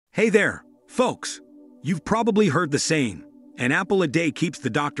Hey there, folks! You've probably heard the saying, an apple a day keeps the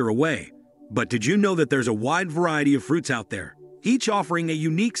doctor away. But did you know that there's a wide variety of fruits out there, each offering a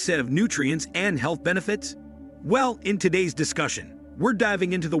unique set of nutrients and health benefits? Well, in today's discussion, we're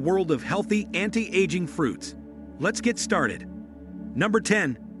diving into the world of healthy, anti-aging fruits. Let's get started. Number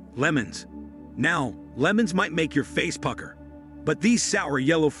 10. Lemons. Now, lemons might make your face pucker, but these sour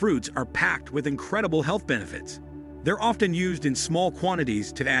yellow fruits are packed with incredible health benefits. They're often used in small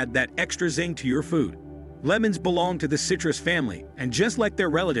quantities to add that extra zing to your food. Lemons belong to the citrus family, and just like their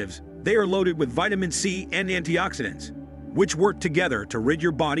relatives, they are loaded with vitamin C and antioxidants, which work together to rid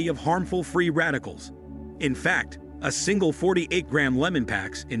your body of harmful free radicals. In fact, a single 48-gram lemon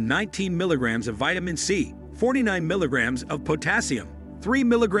packs in 19 milligrams of vitamin C, 49 milligrams of potassium, 3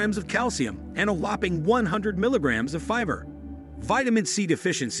 milligrams of calcium, and a whopping 100 milligrams of fiber. Vitamin C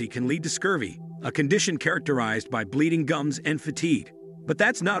deficiency can lead to scurvy, a condition characterized by bleeding gums and fatigue. But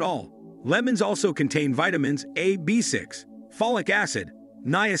that's not all. Lemons also contain vitamins A, B6, folic acid,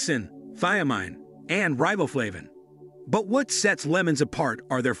 niacin, thiamine, and riboflavin. But what sets lemons apart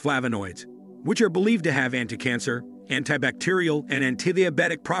are their flavonoids, which are believed to have anti-cancer, antibacterial, and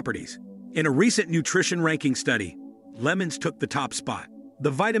antidiabetic properties. In a recent nutrition ranking study, lemons took the top spot.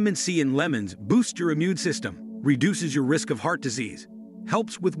 The vitamin C in lemons boosts your immune system, reduces your risk of heart disease,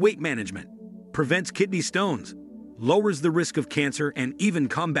 helps with weight management, prevents kidney stones, lowers the risk of cancer, and even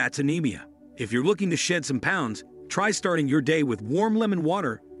combats anemia. If you're looking to shed some pounds, try starting your day with warm lemon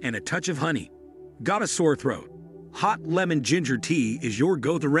water and a touch of honey. Got a sore throat? Hot lemon ginger tea is your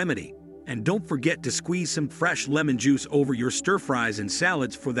go-to remedy. And don't forget to squeeze some fresh lemon juice over your stir-fries and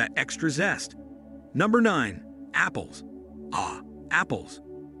salads for that extra zest. Number 9. Apples. Apples.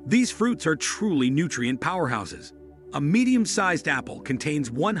 These fruits are truly nutrient powerhouses. A medium-sized apple contains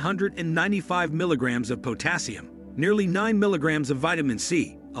 195 milligrams of potassium, nearly 9 milligrams of vitamin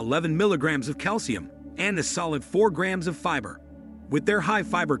C, 11 milligrams of calcium, and a solid 4 grams of fiber. With their high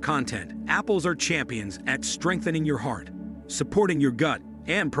fiber content, apples are champions at strengthening your heart, supporting your gut,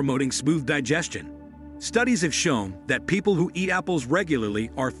 and promoting smooth digestion. Studies have shown that people who eat apples regularly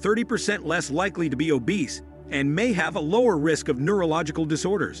are 30% less likely to be obese and may have a lower risk of neurological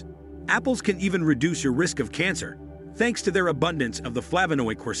disorders. Apples can even reduce your risk of cancer, thanks to their abundance of the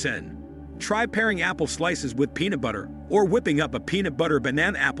flavonoid quercetin. Try pairing apple slices with peanut butter or whipping up a peanut butter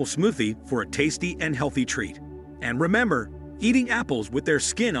banana apple smoothie for a tasty and healthy treat. And remember, eating apples with their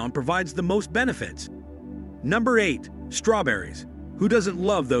skin on provides the most benefits. Number 8. Strawberries. Who doesn't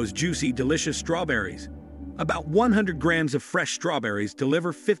love those juicy, delicious strawberries? About 100 grams of fresh strawberries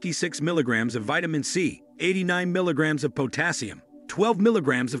deliver 56 milligrams of vitamin C, 89 milligrams of potassium, 12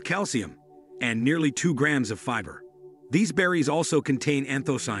 milligrams of calcium, and nearly 2 grams of fiber. These berries also contain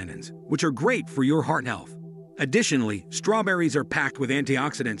anthocyanins, which are great for your heart health. Additionally, strawberries are packed with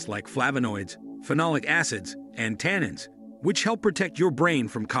antioxidants like flavonoids, phenolic acids, and tannins, which help protect your brain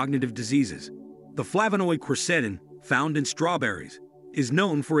from cognitive diseases. The flavonoid quercetin, found in strawberries, is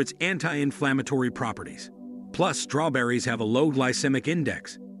known for its anti-inflammatory properties. Plus, strawberries have a low glycemic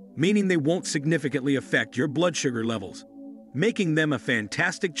index, meaning they won't significantly affect your blood sugar levels, making them a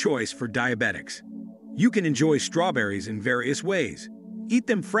fantastic choice for diabetics. You can enjoy strawberries in various ways. Eat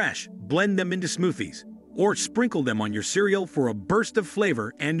them fresh, blend them into smoothies, or sprinkle them on your cereal for a burst of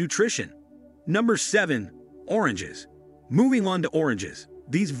flavor and nutrition. Number 7. Oranges. Moving on to oranges.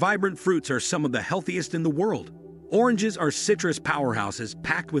 These vibrant fruits are some of the healthiest in the world. Oranges are citrus powerhouses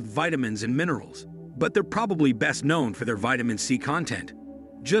packed with vitamins and minerals, but they're probably best known for their vitamin C content.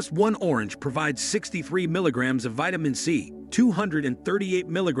 Just one orange provides 63 milligrams of vitamin C, 238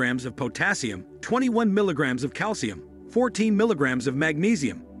 milligrams of potassium, 21 milligrams of calcium, 14 milligrams of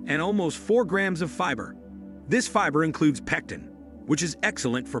magnesium, and almost 4 grams of fiber. This fiber includes pectin, which is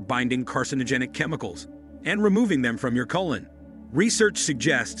excellent for binding carcinogenic chemicals and removing them from your colon. Research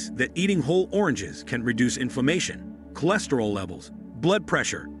suggests that eating whole oranges can reduce inflammation, cholesterol levels, blood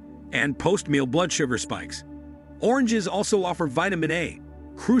pressure, and post-meal blood sugar spikes. Oranges also offer vitamin A,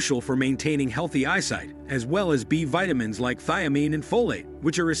 crucial for maintaining healthy eyesight, as well as B vitamins like thiamine and folate,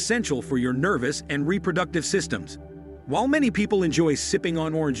 which are essential for your nervous and reproductive systems. While many people enjoy sipping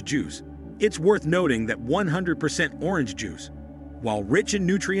on orange juice, it's worth noting that 100% orange juice, while rich in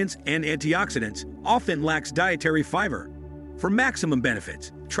nutrients and antioxidants, often lacks dietary fiber. For maximum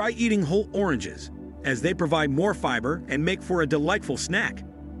benefits, try eating whole oranges, as they provide more fiber and make for a delightful snack.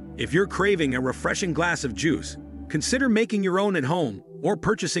 If you're craving a refreshing glass of juice, consider making your own at home or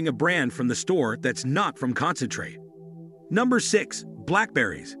purchasing a brand from the store that's not from concentrate. Number 6.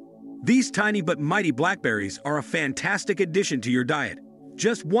 Blackberries. These tiny but mighty blackberries are a fantastic addition to your diet.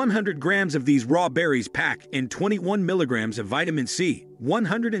 Just 100 grams of these raw berries pack in 21 milligrams of vitamin C,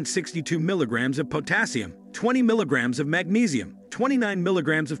 162 milligrams of potassium, 20 milligrams of magnesium, 29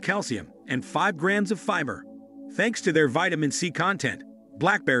 milligrams of calcium, and 5 grams of fiber. Thanks to their vitamin C content,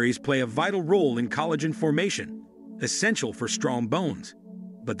 blackberries play a vital role in collagen formation, essential for strong bones.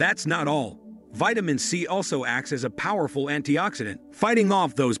 But that's not all. Vitamin C also acts as a powerful antioxidant, fighting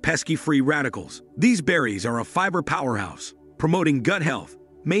off those pesky free radicals. These berries are a fiber powerhouse, promoting gut health,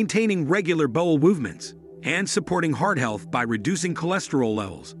 maintaining regular bowel movements, and supporting heart health by reducing cholesterol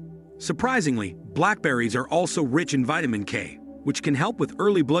levels. Surprisingly, blackberries are also rich in vitamin K, which can help with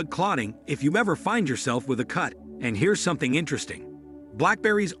early blood clotting if you ever find yourself with a cut. And here's something interesting.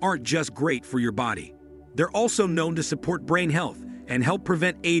 Blackberries aren't just great for your body. They're also known to support brain health and help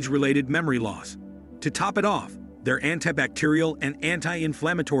prevent age-related memory loss. To top it off, their antibacterial and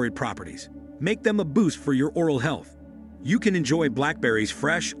anti-inflammatory properties make them a boost for your oral health. You can enjoy blackberries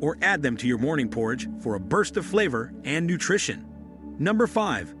fresh or add them to your morning porridge for a burst of flavor and nutrition. Number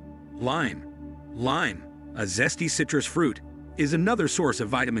 5. Lime. Lime, a zesty citrus fruit, is another source of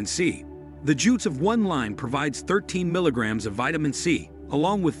vitamin C. The juice of one lime provides 13 milligrams of vitamin C,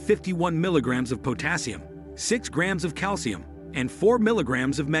 along with 51 milligrams of potassium, 6 grams of calcium, and 4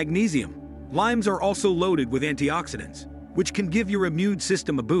 milligrams of magnesium. Limes are also loaded with antioxidants, which can give your immune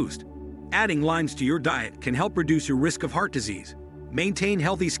system a boost. Adding limes to your diet can help reduce your risk of heart disease, maintain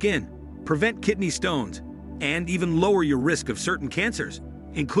healthy skin, prevent kidney stones, and even lower your risk of certain cancers,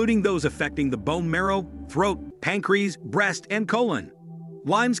 including those affecting the bone marrow, throat, pancreas, breast, and colon.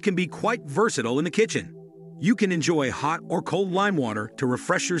 Limes can be quite versatile in the kitchen. You can enjoy hot or cold lime water to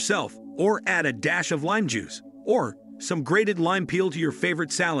refresh yourself, or add a dash of lime juice, or some grated lime peel to your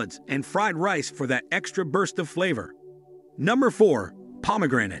favorite salads and fried rice for that extra burst of flavor. Number 4.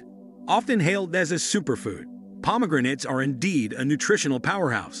 Pomegranate. Often hailed as a superfood, pomegranates are indeed a nutritional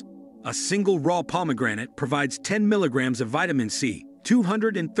powerhouse. A single raw pomegranate provides 10 milligrams of vitamin C,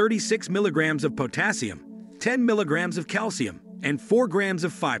 236 milligrams of potassium, 10 milligrams of calcium, and 4 grams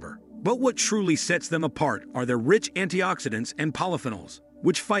of fiber. But what truly sets them apart are their rich antioxidants and polyphenols,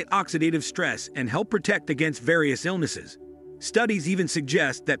 which fight oxidative stress and help protect against various illnesses. Studies even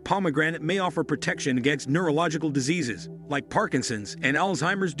suggest that pomegranate may offer protection against neurological diseases like Parkinson's and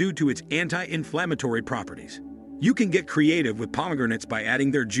Alzheimer's due to its anti-inflammatory properties. You can get creative with pomegranates by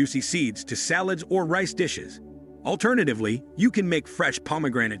adding their juicy seeds to salads or rice dishes. Alternatively, you can make fresh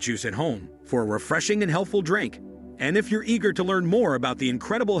pomegranate juice at home for a refreshing and healthful drink. And if you're eager to learn more about the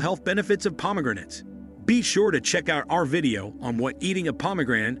incredible health benefits of pomegranates, be sure to check out our video on what eating a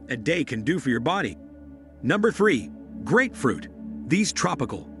pomegranate a day can do for your body. Number 3. Grapefruit. These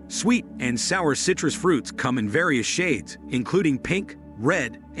tropical, sweet, and sour citrus fruits come in various shades, including pink,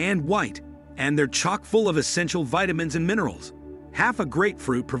 red, and white, and they're chock full of essential vitamins and minerals. Half a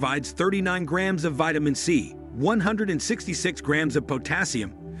grapefruit provides 39 grams of vitamin C, 166 grams of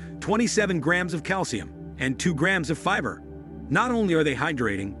potassium, 27 grams of calcium, and 2 grams of fiber. Not only are they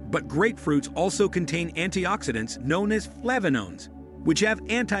hydrating, but grapefruits also contain antioxidants known as flavonoids, which have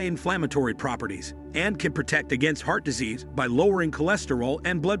anti-inflammatory properties and can protect against heart disease by lowering cholesterol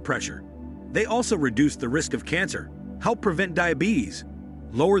and blood pressure. They also reduce the risk of cancer, help prevent diabetes,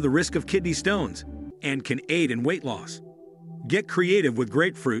 lower the risk of kidney stones, and can aid in weight loss. Get creative with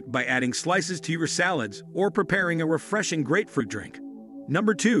grapefruit by adding slices to your salads or preparing a refreshing grapefruit drink.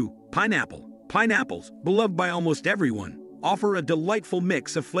 Number 2. Pineapple. Pineapples, beloved by almost everyone, offer a delightful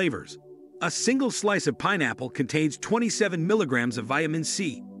mix of flavors. A single slice of pineapple contains 27 milligrams of vitamin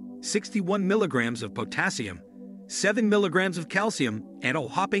C, 61 milligrams of potassium, 7 milligrams of calcium, and a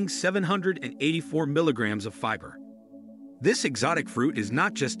whopping 784 milligrams of fiber. This exotic fruit is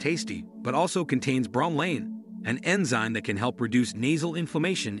not just tasty, but also contains bromelain, an enzyme that can help reduce nasal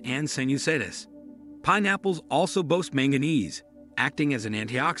inflammation and sinusitis. Pineapples also boast manganese, acting as an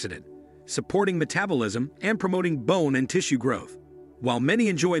antioxidant, supporting metabolism and promoting bone and tissue growth. While many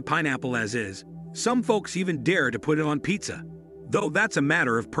enjoy pineapple as is, some folks even dare to put it on pizza, though that's a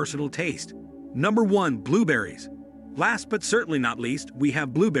matter of personal taste. Number 1. Blueberries. Last but certainly not least, we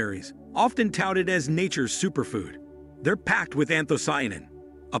have blueberries, often touted as nature's superfood. They're packed with anthocyanin,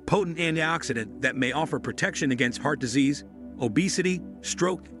 a potent antioxidant that may offer protection against heart disease, obesity,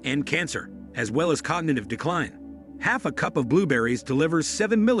 stroke, and cancer, as well as cognitive decline. Half a cup of blueberries delivers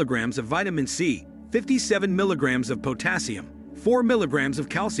 7 milligrams of vitamin C, 57 milligrams of potassium, 4 milligrams of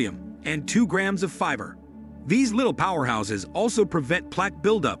calcium, and 2 grams of fiber. These little powerhouses also prevent plaque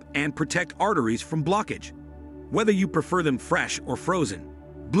buildup and protect arteries from blockage. Whether you prefer them fresh or frozen,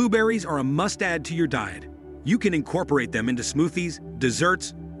 blueberries are a must-add to your diet. You can incorporate them into smoothies,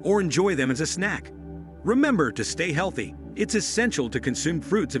 desserts, or enjoy them as a snack. Remember to stay healthy, It's essential to consume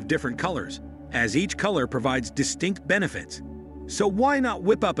fruits of different colors, as each color provides distinct benefits. So why not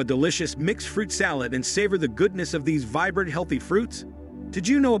whip up a delicious mixed fruit salad and savor the goodness of these vibrant, healthy fruits? Did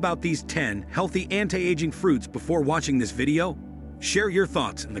you know about these 10 healthy anti-aging fruits before watching this video? Share your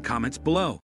thoughts in the comments below.